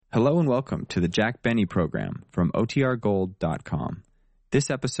Hello and welcome to the Jack Benny program from OTRGold.com. This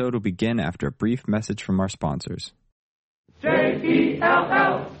episode will begin after a brief message from our sponsors.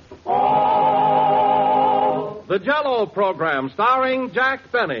 J-E-L-L-O. The Jell-O program starring Jack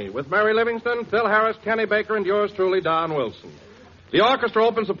Benny with Mary Livingston, Phil Harris, Kenny Baker, and yours truly, Don Wilson. The orchestra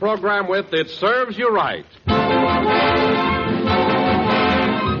opens the program with It Serves You Right.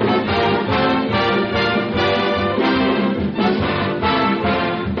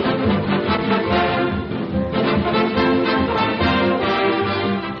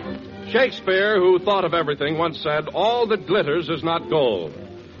 Shakespeare, who thought of everything, once said, "All that glitters is not gold."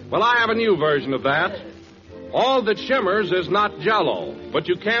 Well, I have a new version of that. All that shimmers is not Jell-O, but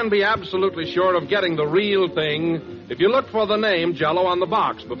you can be absolutely sure of getting the real thing if you look for the name Jell-O on the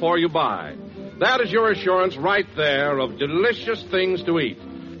box before you buy. That is your assurance right there of delicious things to eat.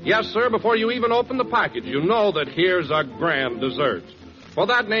 Yes, sir, before you even open the package, you know that here's a grand dessert. For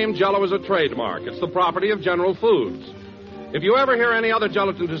that name Jell-O is a trademark. It's the property of General Foods. If you ever hear any other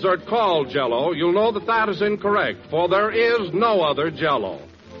gelatin dessert called Jell-O, you'll know that that is incorrect, for there is no other Jell-O.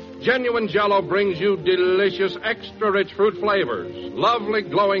 Genuine Jell-O brings you delicious, extra-rich fruit flavors, lovely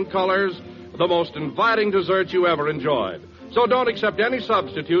glowing colors, the most inviting dessert you ever enjoyed. So don't accept any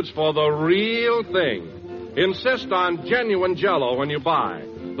substitutes for the real thing. Insist on genuine Jell-O when you buy.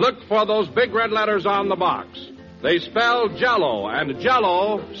 Look for those big red letters on the box. They spell Jell-O, and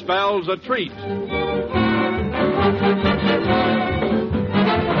Jell-O spells a treat.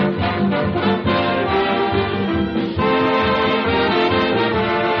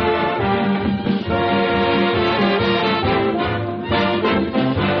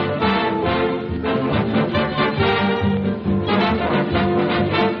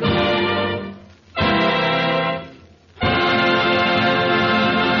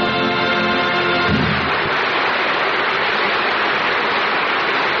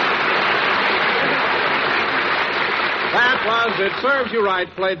 It Serves You Right,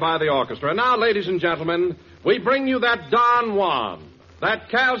 played by the orchestra. And now, ladies and gentlemen, we bring you that Don Juan, that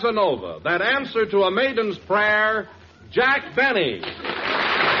Casanova, that answer to a maiden's prayer, Jack Benny. Thank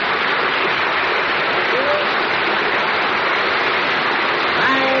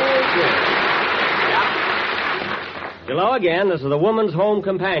you. Hello again. This is the woman's home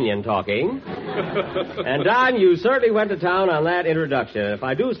companion talking. And, Don, you certainly went to town on that introduction. If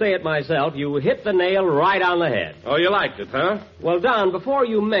I do say it myself, you hit the nail right on the head. Oh, you liked it, huh? Well, Don, before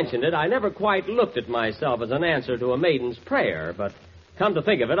you mentioned it, I never quite looked at myself as an answer to a maiden's prayer, but come to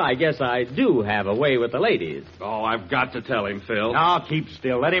think of it, I guess I do have a way with the ladies. Oh, I've got to tell him, Phil. Now, keep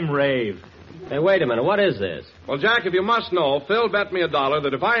still. Let him rave. Hey, wait a minute. What is this? Well, Jack, if you must know, Phil bet me $1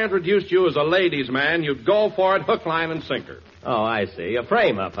 that if I introduced you as a ladies' man, you'd go for it hook, line, and sinker. Oh, I see. A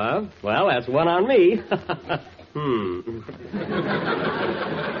frame-up, huh? Well, that's one on me.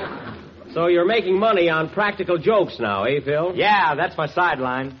 So you're making money on practical jokes now, eh, Phil? Yeah, that's my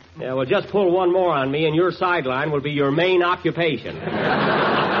sideline. Yeah, well, just pull one more on me, and your sideline will be your main occupation.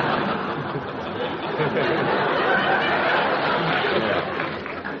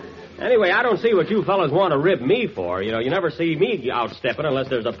 Anyway, I don't see what you fellas want to rib me for. You know, you never see me outstepping unless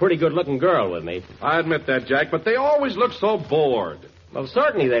there's a pretty good-looking girl with me. I admit that, Jack, but they always look so bored. Well,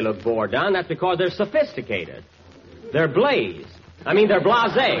 certainly they look bored, Don. That's because they're sophisticated. They're blazed. I mean, they're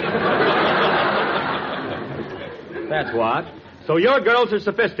blasé. That's what. So your girls are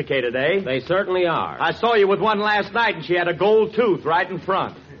sophisticated, eh? They certainly are. I saw you with one last night, and she had a gold tooth right in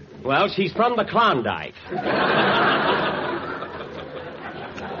front. Well, she's from the Klondike.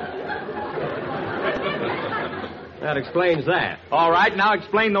 That explains that. All right, now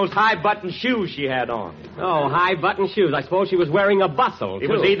explain those high-button shoes she had on. Oh, high-button shoes. I suppose she was wearing a bustle, too. It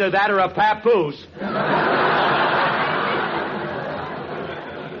was either that or a papoose.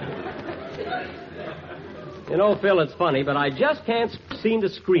 You know, Phil, it's funny, but I just can't seem to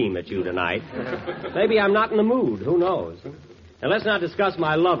scream at you tonight. Maybe I'm not in the mood. Who knows? And let's not discuss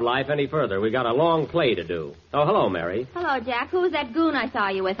my love life any further. We got a long play to do. Oh, hello, Mary. Hello, Jack. Who was that goon I saw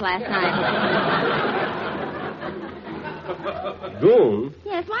you with last night? Goon?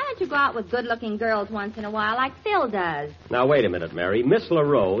 Yes, why don't you go out with good-looking girls once in a while like Phil does? Now, wait a minute, Mary. Miss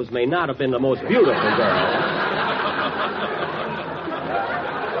LaRose may not have been the most beautiful girl.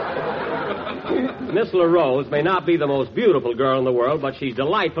 Miss LaRose may not be the most beautiful girl in the world, but she's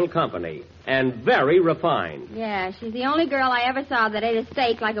delightful company and very refined. Yeah, she's the only girl I ever saw that ate a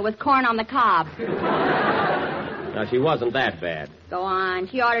steak like it was corn on the cob. Now, she wasn't that bad. Go on.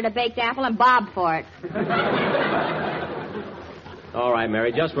 She ordered a baked apple and bobbed for it. All right,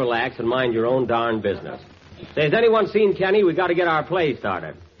 Mary, just relax and mind your own darn business. Say, has anyone seen Kenny? We got to get our play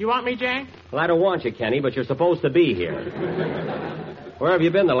started. You want me, Jack? Well, I don't want you, Kenny, but you're supposed to be here. Where have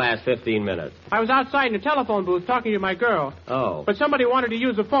you been the last 15 minutes? I was outside in the telephone booth talking to my girl. Oh. But somebody wanted to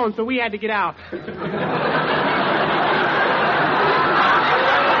use the phone, so we had to get out. Well,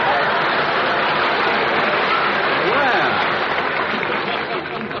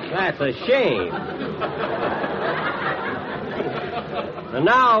 that's a shame. And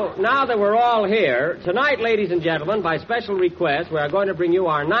now that we're all here, tonight, ladies and gentlemen, by special request, we are going to bring you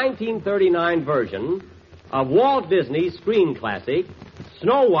our 1939 version of Walt Disney's screen classic,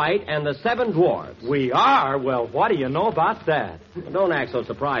 Snow White and the Seven Dwarfs. We are? Well, what do you know about that? Well, don't act so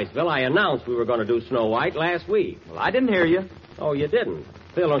surprised, Phil. I announced we were going to do Snow White last week. Well, I didn't hear you. Oh, you didn't?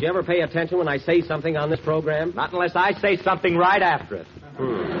 Phil, don't you ever pay attention when I say something on this program? Not unless I say something right after it.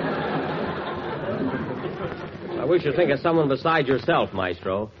 I wish you'd think of someone besides yourself,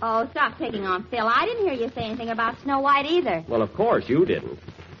 Maestro. Oh, stop picking on Phil. I didn't hear you say anything about Snow White either. Well, of course, you didn't.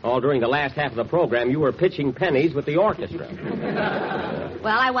 All during the last half of the program, you were pitching pennies with the orchestra.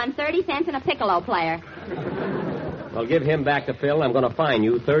 Well, I won 30 cents and a piccolo player. Well, give him back to Phil, and I'm going to fine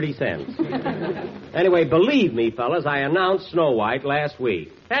you 30 cents. Anyway, believe me, fellas, I announced Snow White last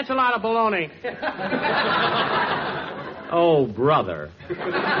week. That's a lot of baloney. Oh, brother.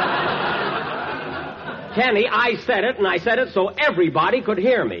 Kenny, I said it, and I said it so everybody could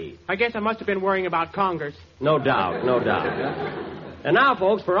hear me. I guess I must have been worrying about Congress. No doubt, no doubt. And now,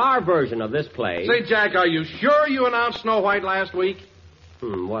 folks, for our version of this play... Say, Jack, are you sure you announced Snow White last week?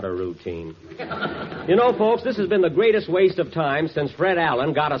 What a routine. You know, folks, this has been the greatest waste of time since Fred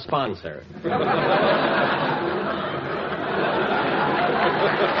Allen got a sponsor.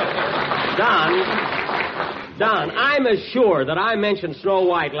 Don, I'm as sure that I mentioned Snow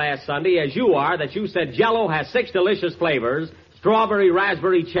White last Sunday as you are that you said Jell-O has 6 delicious flavors: strawberry,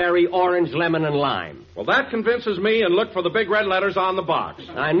 raspberry, cherry, orange, lemon, and lime. Well, that convinces me, and look for the big red letters on the box.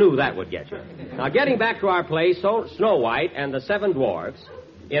 I knew that would get you. Now, getting back to our play, Snow White and the Seven Dwarfs,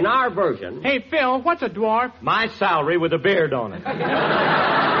 in our version... Hey, Phil, what's a dwarf? My salary with a beard on it.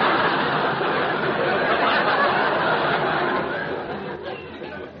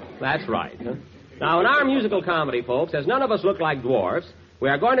 That's right. Huh? Now, in our musical comedy, folks, as none of us look like dwarfs, we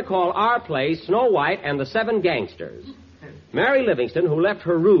are going to call our play Snow White and the Seven Gangsters. Mary Livingston, who left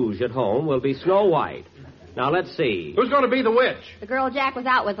her rouge at home, will be Snow White. Now, let's see. Who's going to be the witch? The girl Jack was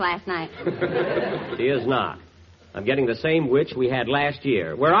out with last night. She is not. I'm getting the same witch we had last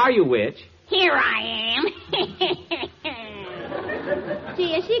year. Where are you, witch? Here I am.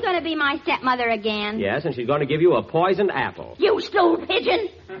 Gee, is she going to be my stepmother again? Yes, and she's going to give you a poisoned apple. You stole pigeon!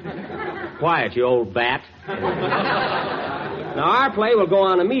 Quiet, you old bat. Now, our play will go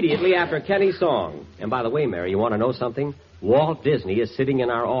on immediately after Kenny's song. And by the way, Mary, you want to know something? Walt Disney is sitting in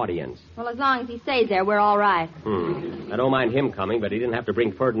our audience. Well, as long as he stays there, we're all right. I don't mind him coming, but he didn't have to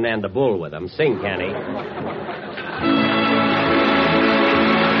bring Ferdinand the Bull with him. Sing, Kenny.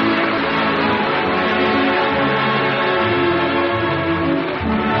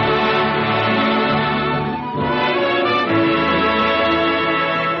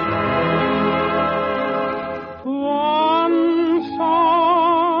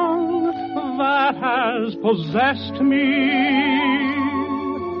 Possessed me,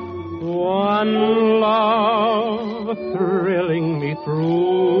 one love thrilling me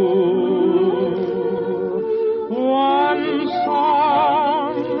through, one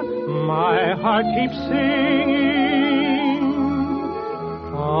song my heart keeps singing,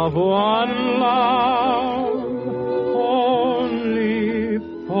 of one love only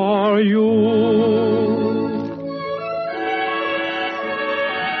for you.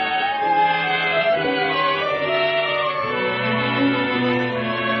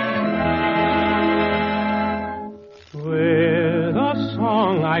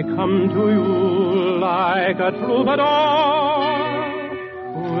 I come to you like a troubadour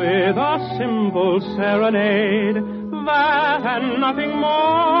with a simple serenade, that and nothing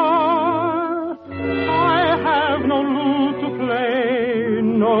more. I have no lute to play,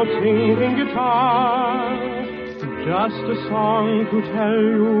 no singing guitar, just a song to tell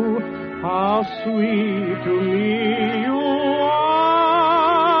you how sweet to me you are.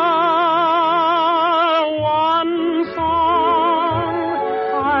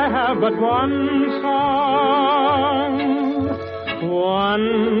 But one song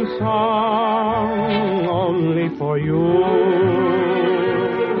only for you.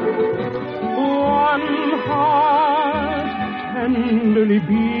 One heart tenderly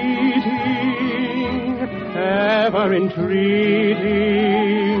beating, ever entreating,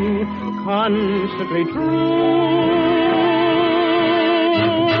 constantly true.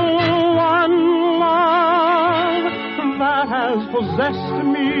 One love that has possessed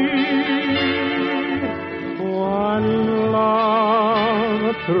me, one love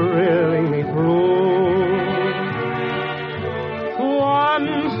thrilling me through. One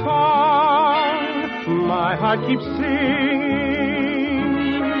song my heart keeps singing,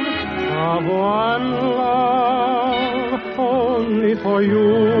 of one love only for you.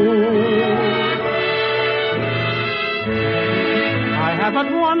 I have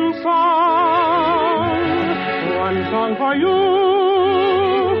but one song for you,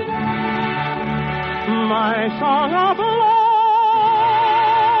 my song of love.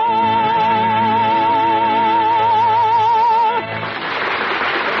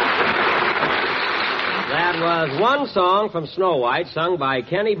 That was one song from Snow White sung by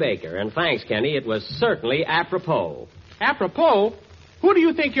Kenny Baker. And thanks, Kenny. It was certainly apropos. Apropos? Who do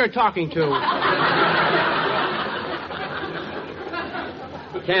you think you're talking to?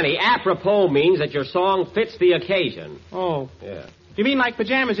 Kenny, apropos means that your song fits the occasion. Oh. Yeah. You mean like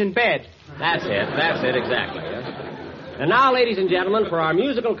pajamas in bed? That's it, exactly. Yeah. And now, ladies and gentlemen, for our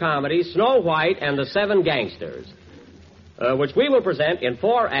musical comedy, Snow White and the Seven Gangsters, which we will present in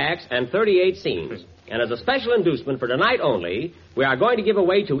 4 acts and 38 scenes. And as a special inducement for tonight only, we are going to give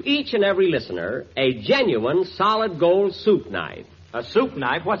away to each and every listener a genuine solid gold soup knife. A soup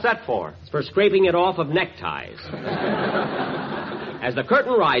knife? What's that for? It's for scraping it off of neckties. As the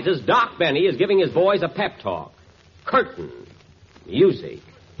curtain rises, Doc Benny is giving his boys a pep talk. Curtain. Music.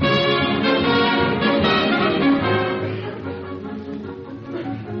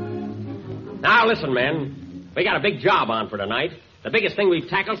 Now listen, men. We got a big job on for tonight. The biggest thing we've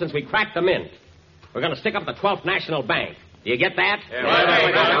tackled since we cracked the mint. We're going to stick up the 12th National Bank. Do you get that? Yeah,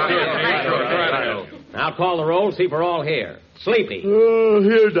 right. Now call the roll, see if we're all here. Sleepy.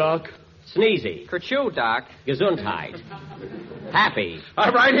 Here, Doc. Sneezy. Kerchew, Doc. Gesundheit. Happy.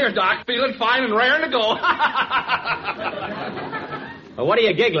 I'm right here, Doc. Feeling fine and raring to go. Well, what are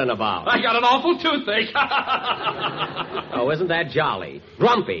you giggling about? I got an awful toothache. Oh, isn't that jolly?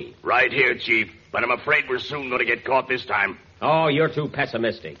 Grumpy. Right here, Chief. But I'm afraid we're soon going to get caught this time. Oh, you're too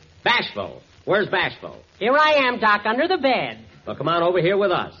pessimistic. Bashful. Where's Bashful? Here I am, Doc, under the bed. Well, come on over here with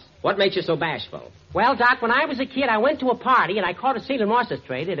us. What makes you so bashful? Well, Doc, when I was a kid, I went to a party, and I caught a Sealand Ross's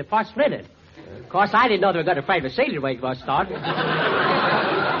trade, and it part splintered. Of course, I didn't know they were going to fight with Sealand when it was started.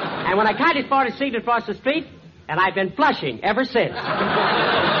 And when I kind of spotted Sealand across the street, and I've been flushing ever since.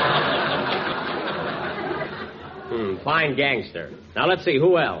 Fine gangster. Now, let's see,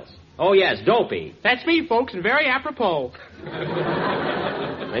 who else? Oh, yes, Dopey. That's me, folks, and very apropos.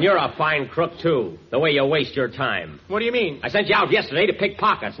 And you're a fine crook, too, the way you waste your time. What do you mean? I sent you out yesterday to pick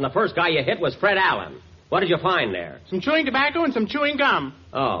pockets, and the first guy you hit was Fred Allen. What did you find there? Some chewing tobacco and some chewing gum.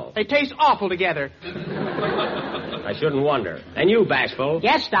 Oh. They taste awful together. I shouldn't wonder. And you, Bashful?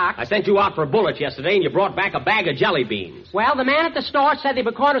 Yes, Doc. I sent you out for bullets yesterday, and you brought back a bag of jelly beans. Well, the man at the store said they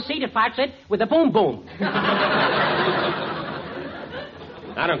were going to see the fight with a boom-boom.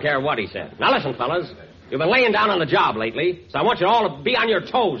 I don't care what he said. Now, listen, fellas. You've been laying down on the job lately, so I want you all to be on your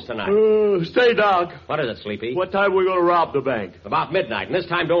toes tonight. Stay, Doc. What is it, Sleepy? What time are we going to rob the bank? About midnight, and this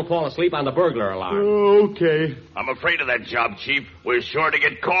time don't fall asleep on the burglar alarm. Okay. I'm afraid of that job, Chief. We're sure to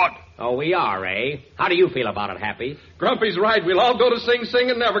get caught. Oh, we are, eh? How do you feel about it, Happy? Grumpy's right. We'll all go to Sing Sing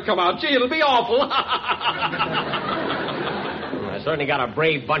and never come out. Gee, it'll be awful. I certainly got a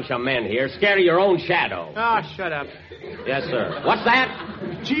brave bunch of men here, scared of your own shadow. Oh, shut up. Yes, sir. What's that?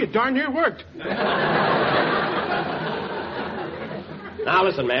 Gee, it darn near worked. Now,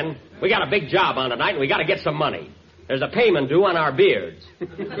 listen, men. We got a big job on tonight, and we got to get some money. There's a payment due on our beards.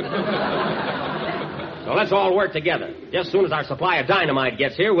 So let's all work together. Just as soon as our supply of dynamite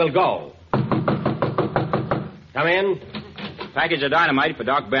gets here, we'll go. Come in. Package of dynamite for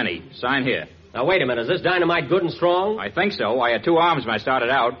Doc Benny. Sign here. Now, wait a minute. Is this dynamite good and strong? I think so. I had 2 arms when I started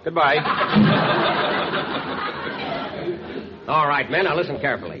out. Goodbye. All right, men. Now, listen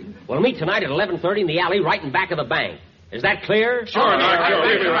carefully. We'll meet tonight at 11:30 in the alley right in back of the bank. Is that clear? Sure, Doc.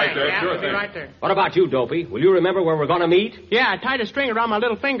 We'll be right there. Yeah, Sure we'll be thing. right there. What about you, Dopey? Will you remember where we're going to meet? Yeah, I tied a string around my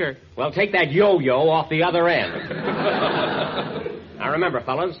little finger. Well, take that yo-yo off the other end. Now, remember,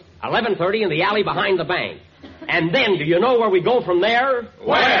 fellas, 11:30 in the alley behind the bank. And then, do you know where we go from there?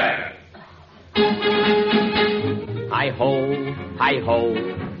 Where? Hi-ho,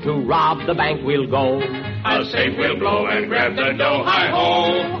 to rob the bank we'll go. How safe we'll blow and grab the dough.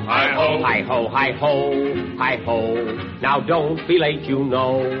 Hi-ho, hi-ho. Hi-ho, hi-ho, hi-ho. Now don't be late, you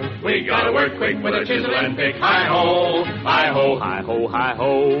know. We gotta work quick with a chisel and pick. Hi-ho, hi-ho. Hi-ho,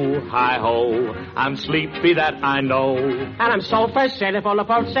 hi-ho, hi-ho. I'm sleepy, that I know. And I'm so frustrated full of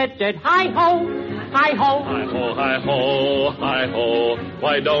upset. Hi-ho, hi-ho. Hi-ho, hi-ho, hi-ho.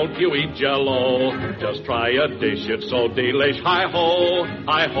 Why don't you eat Jell-O? Just try a dish, it's so delish. Hi-ho,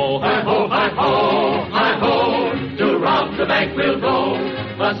 hi-ho, Hi-ho, hi-ho, hi-ho. To rob the bank we'll go.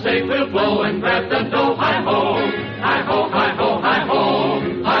 the safe will blow and grab the dough. Hi-ho, hi-ho, hi-ho,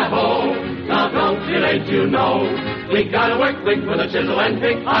 hi-ho, hi-ho. Now don't be late, you know. We gotta work quick with a chisel and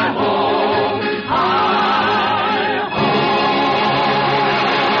pick. Hi-ho, hi-ho.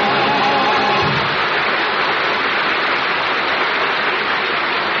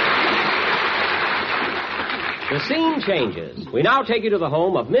 The scene changes. We now take you to the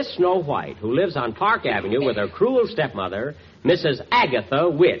home of Miss Snow White, who lives on Park Avenue with her cruel stepmother, Mrs. Agatha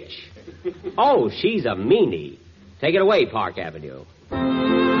Witch. Oh, she's a meanie. Take it away, Park Avenue.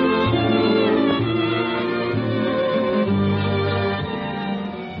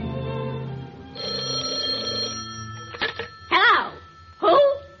 Hello? Who?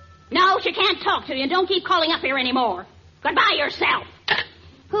 No, she can't talk to you. Don't keep calling up here anymore. Goodbye yourself.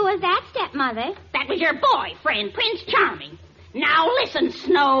 Who was that, stepmother? That was your boyfriend, Prince Charming. Now listen,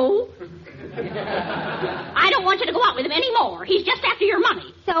 Snow. I don't want you to go out with him anymore. He's just after your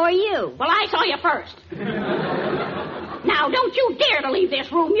money. So are you. Well, I saw you first. Now, don't you dare to leave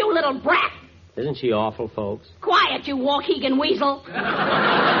this room, you little brat. Isn't she awful, folks? Quiet, you Waukegan weasel.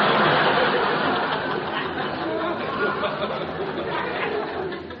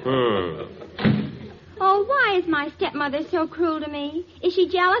 Oh, why is my stepmother so cruel to me? Is she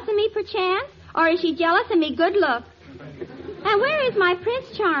jealous of me, perchance? Or is she jealous of me good looks? And where is my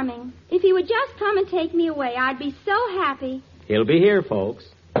Prince Charming? If he would just come and take me away, I'd be so happy. He'll be here, folks.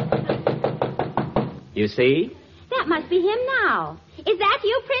 You see? That must be him now. Is that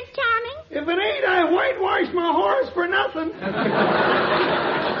you, Prince Charming? If it ain't, I whitewashed my horse for nothing.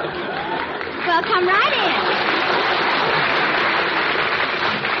 Well, come right in.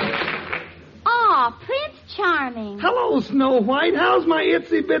 Oh, Prince Charming. Hello, Snow White. How's my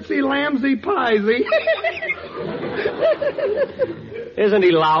itsy-bitsy lamsy-piesy? Isn't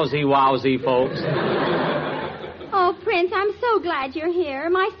he lousy-wowsy, folks? Oh, Prince, I'm so glad you're here.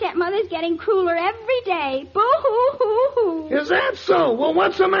 My stepmother's getting crueler every day. Boo-hoo-hoo-hoo. Is that so? Well,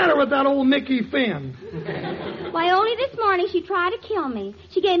 what's the matter with that old Mickey Finn? Why, only this morning she tried to kill me.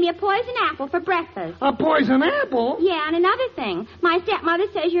 She gave me a poison apple for breakfast. A poison apple? Yeah, and another thing. My stepmother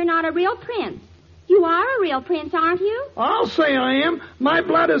says you're not a real prince. You are a real prince, aren't you? I'll say I am. My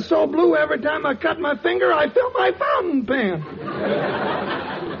blood is so blue every time I cut my finger, I fill my fountain pen.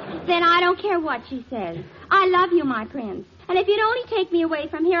 Then I don't care what she says. I love you, my prince. And if you'd only take me away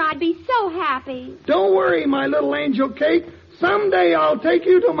from here, I'd be so happy. Don't worry, my little angel cake. Someday I'll take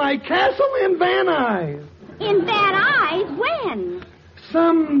you to my castle in Van Nuys. In Van Nuys? When?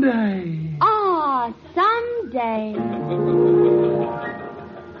 Someday. Oh, someday.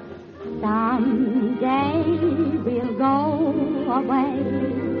 Someday we'll go away.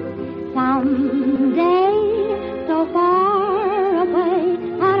 Someday, so far away.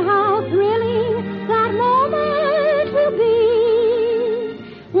 And how thrilling that moment will be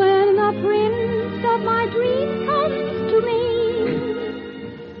when the prince of my dreams comes to me.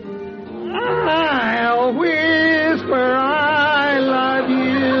 I'll whisper I love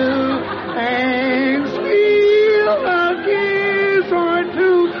you and steal a kiss or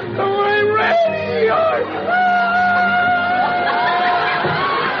two. So I'm ready or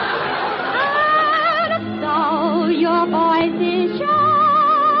And so your voice is shut.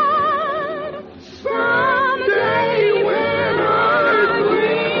 someday when our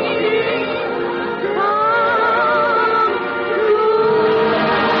dreams come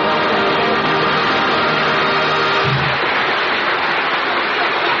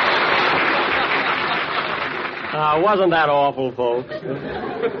Wasn't that awful, folks?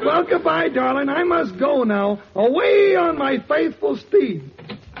 Well, goodbye, darling. I must go now. Away on my faithful steed.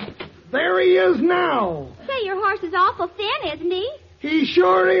 There he is now. Say, your horse is awful thin, isn't he? He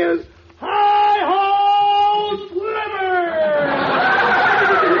sure is. Hi-ho, Sliver!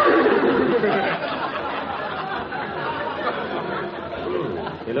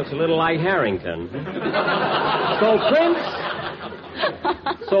 He looks a little like Harrington.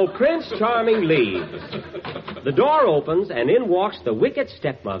 So Prince Charming leaves. The door opens, and in walks the wicked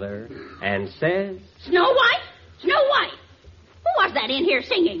stepmother and says... Snow White? Snow White! Who was that in here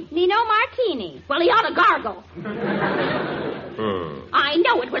singing? Nino Martini. Well, he ought to gargle. I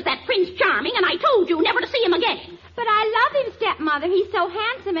know it was that Prince Charming, and I told you never to see him again. But I love him, stepmother. He's so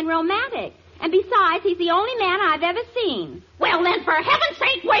handsome and romantic. And besides, he's the only man I've ever seen. Well, then, for heaven's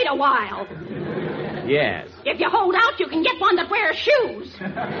sake, wait a while. Yes. If you hold out, you can get one that wears shoes.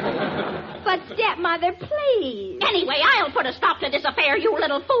 But, stepmother, please. Anyway, I'll put a stop to this affair, you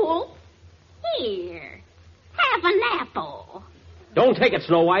little fool. Here, have an apple. Don't take it,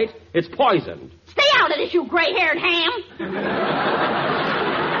 Snow White. It's poisoned. Stay out of this, you gray-haired ham.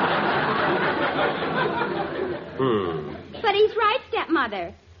 But But he's right,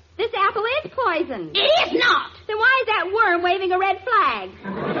 stepmother. This apple is poisoned. It is not. Then why is that worm waving a red flag?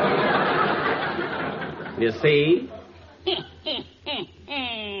 You see?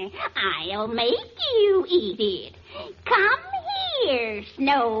 I'll make you eat it. Come here,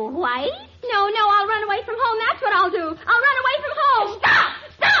 Snow White. No, I'll run away from home. That's what I'll do. I'll run away from home. Stop!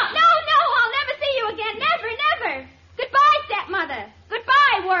 No, I'll never see you again. Never. Goodbye, stepmother.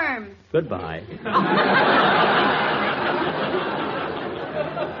 Goodbye, worm. Goodbye.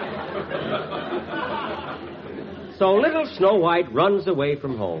 So little Snow White runs away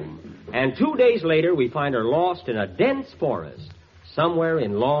from home. And 2 days later, we find her lost in a dense forest somewhere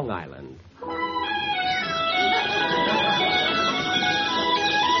in Long Island.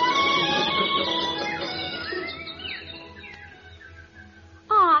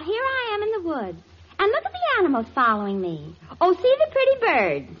 Aw, here I am in the woods. And look at the animals following me. Oh, see the pretty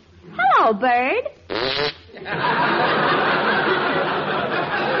birds. Hello, bird.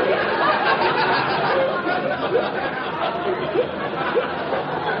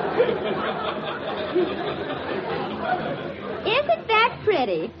 Isn't that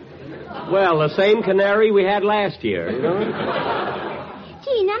pretty? Well, the same canary we had last year, you know?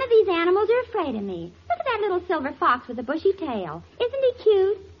 Gee, none of these animals are afraid of me. Look at that little silver fox with a bushy tail. Isn't he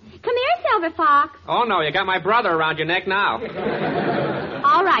cute? Come here, Silver Fox. Oh, no, you got my brother around your neck now.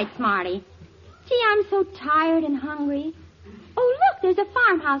 All right, Smarty. Gee, I'm so tired and hungry. Oh, look, there's a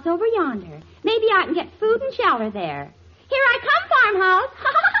farmhouse over yonder. Maybe I can get food and shelter there. Here I come, farmhouse.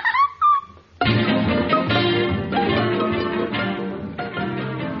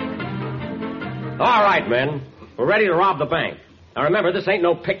 All right, men. We're ready to rob the bank. Now, remember, this ain't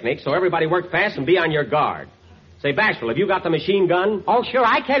no picnic, so everybody work fast and be on your guard. Say, Bashful, have you got the machine gun? Oh, sure,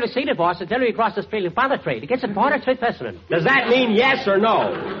 I came to see the boss until we crossed the street in Father Trade. It gets a border trade specimen. Does that mean yes or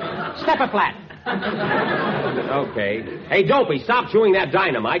no? Step a flat. Okay. Hey, Dopey, stop chewing that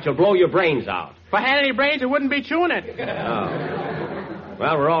dynamite. You'll blow your brains out. If I had any brains, I wouldn't be chewing it. Oh.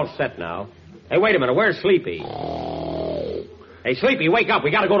 Well, we're all set now. Hey, wait a minute. Where's Sleepy? Hey, Sleepy, wake up. We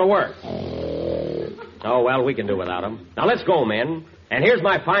got to go to work. Oh, well, we can do without him. Now, let's go, men. And here's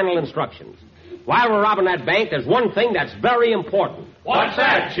my final instructions. While we're robbing that bank, there's one thing that's very important. What's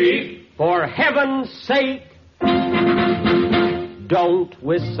that, Chief? For heaven's sake, don't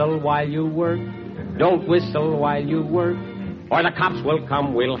whistle while you work. Don't whistle while you work. Or the cops will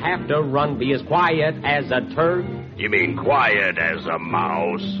come. We'll have to run. Be as quiet as a turd. You mean quiet as a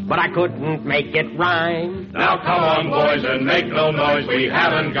mouse? But I couldn't make it rhyme. Now come on, boys, and make no noise. We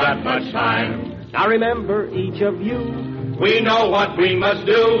haven't got much time. Now remember, each of you, we know what we must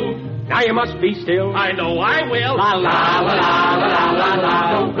do. Now you must be still. I know I will. La la la la la la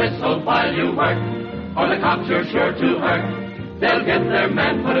la. Don't whistle while you work, or the cops you're sure to hurt. They'll get their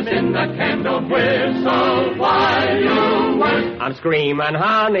man, put us in the can. Don't whistle while you work. I'm screaming,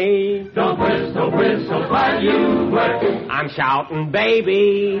 honey. Don't whistle while you work. I'm shouting,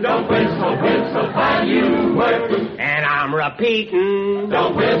 baby. Don't whistle while you work. And I'm repeating.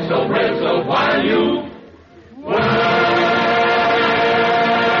 Don't whistle while you work.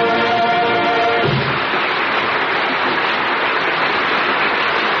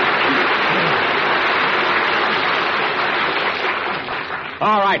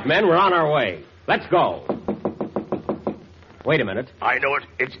 All right, men, we're on our way. Let's go. Wait a minute. I know it.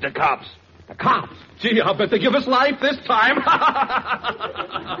 It's the cops. The cops? Gee, I'll bet they give us life this time.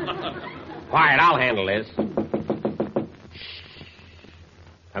 Quiet, I'll handle this.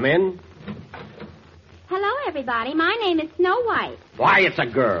 Come in. Hello, everybody. My name is Snow White. Why, it's a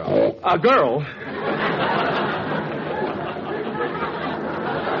girl. A girl?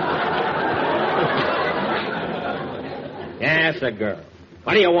 Yes, a girl.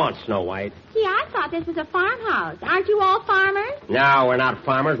 What do you want, Snow White? Gee, I thought this was a farmhouse. Aren't you all farmers? No, we're not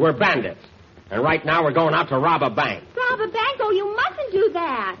farmers. We're bandits. And right now we're going out to rob a bank. Rob a bank? Oh, you mustn't do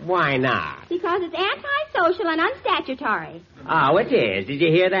that. Why not? Because it's antisocial and unstatutory. Oh, it is. Did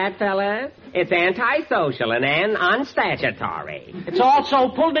you hear that, fellas? It's antisocial and unstatutory. It's also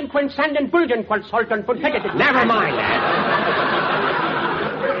pulled and quinscend and brilliant consultant for ticket. Never mind that.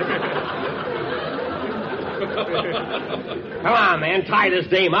 Come on, man. Tie this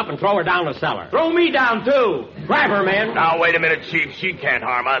dame up and throw her down the cellar. Throw me down, too. Grab her, man. Now, wait a minute, Chief. She can't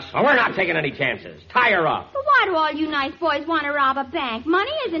harm us. Oh, we're not taking any chances. Tie her up. But why do all you nice boys want to rob a bank?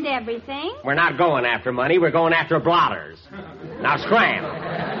 Money isn't everything. We're not going after money. We're going after blotters. Now, scram.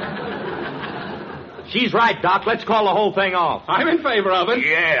 She's right, Doc. Let's call the whole thing off. I'm in favor of it.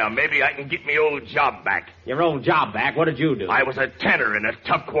 Yeah, maybe I can get me old job back. Your old job back? What did you do? I was a tenor in a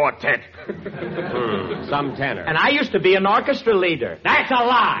tough quartet. Some tenor. And I used to be an orchestra leader. That's a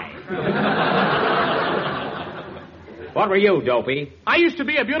lie. What were you, Dopey? I used to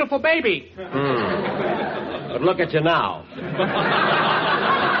be a beautiful baby. But look at you now.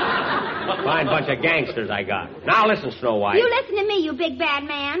 Fine bunch of gangsters I got. Now listen, Snow White. You listen to me, you big bad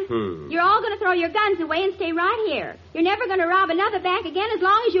man. You're all going to throw your guns away and stay right here. You're never going to rob another bank again as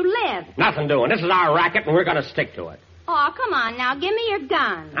long as you live. Nothing doing. This is our racket, and we're going to stick to it. Oh, come on now. Give me your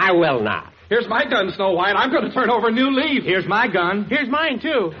gun. I will not. Here's my gun, Snow White. I'm going to turn over a new leaf. Here's my gun. Here's mine,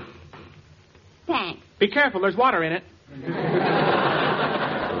 too. Thanks. Be careful, there's water in it.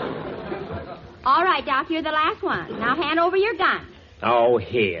 All right, Doc, you're the last one. Now hand over your gun. Oh,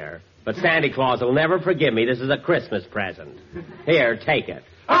 here. But Santa Claus will never forgive me. This is a Christmas present. Here, take it.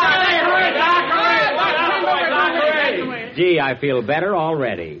 Hooray, Doc! Hooray! Gee, I feel better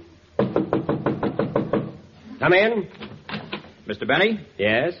already. Come in. Mr. Benny?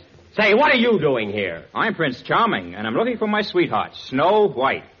 Yes? Say, what are you doing here? I'm Prince Charming, and I'm looking for my sweetheart, Snow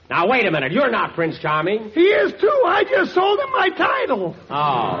White. Now, wait a minute. You're not Prince Charming. He is, too. I just sold him my title.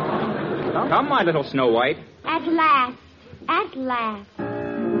 Oh. Come, my little Snow White. At last. At last.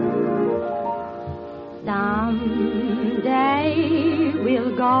 Someday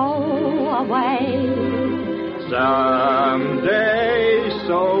we'll go away. Someday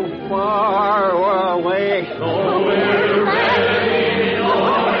so far away. So we're ready,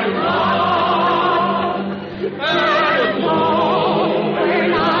 Lord God. And though we're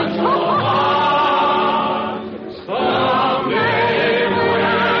not so far, someday when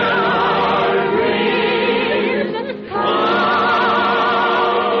our dreams come true.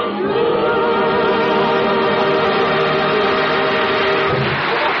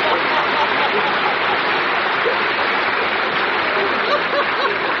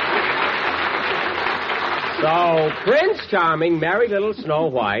 So, Prince Charming married little Snow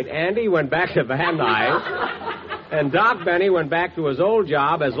White, Andy went back to Van Nuys, and Doc Benny went back to his old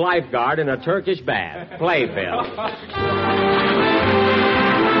job as lifeguard in a Turkish bath. Play, Phil.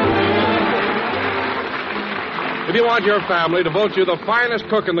 If you want your family to vote you the finest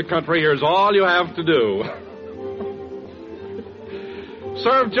cook in the country, here's all you have to do.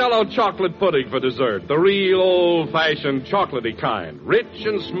 Serve Jell-O chocolate pudding for dessert, the real old-fashioned chocolatey kind, rich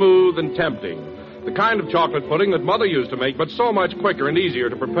and smooth and tempting. The kind of chocolate pudding that Mother used to make, but so much quicker and easier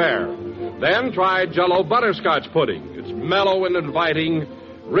to prepare. Then try Jell-O butterscotch pudding. It's mellow and inviting,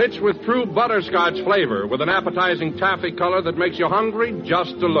 rich with true butterscotch flavor, with an appetizing taffy color that makes you hungry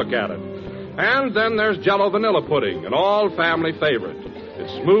just to look at it. And then there's Jell-O vanilla pudding, an all-family favorite.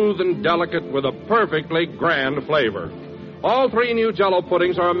 It's smooth and delicate with a perfectly grand flavor. All three new Jell-O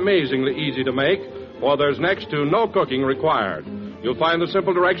puddings are amazingly easy to make, for there's next to no cooking required. You'll find the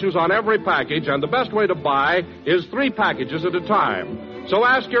simple directions on every package, and the best way to buy is 3 packages at a time. So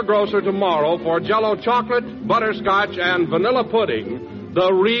ask your grocer tomorrow for Jell-O chocolate, butterscotch, and vanilla pudding,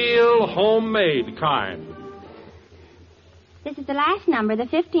 the real homemade kind. This is the last number, the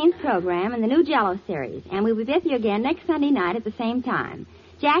 15th program in the new Jell-O series, and we'll be with you again next Sunday night at the same time.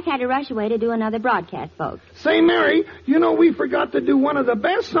 Jack had to rush away to do another broadcast, folks. Say, Mary, you know we forgot to do one of the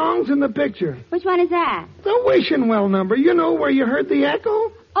best songs in the picture. Which one is that? The Wishing Well number. You know, where you heard the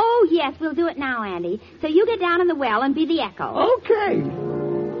echo? Oh, yes, we'll do it now, Andy. So you get down in the well and be the echo. Okay.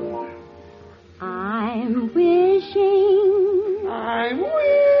 I'm wishing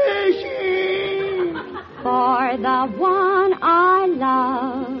for the one I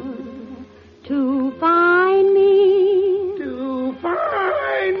love to find me.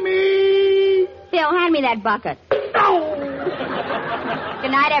 Phil, hand me that bucket. No! Good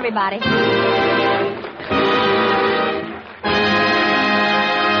night, everybody.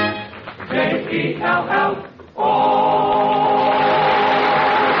 J-E-L-L-O.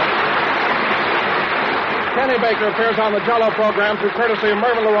 Kenny Baker appears on the Jell-O program through courtesy of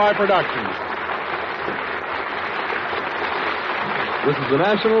Mervyn LeRoy Productions. This is the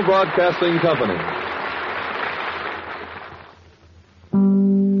National Broadcasting Company.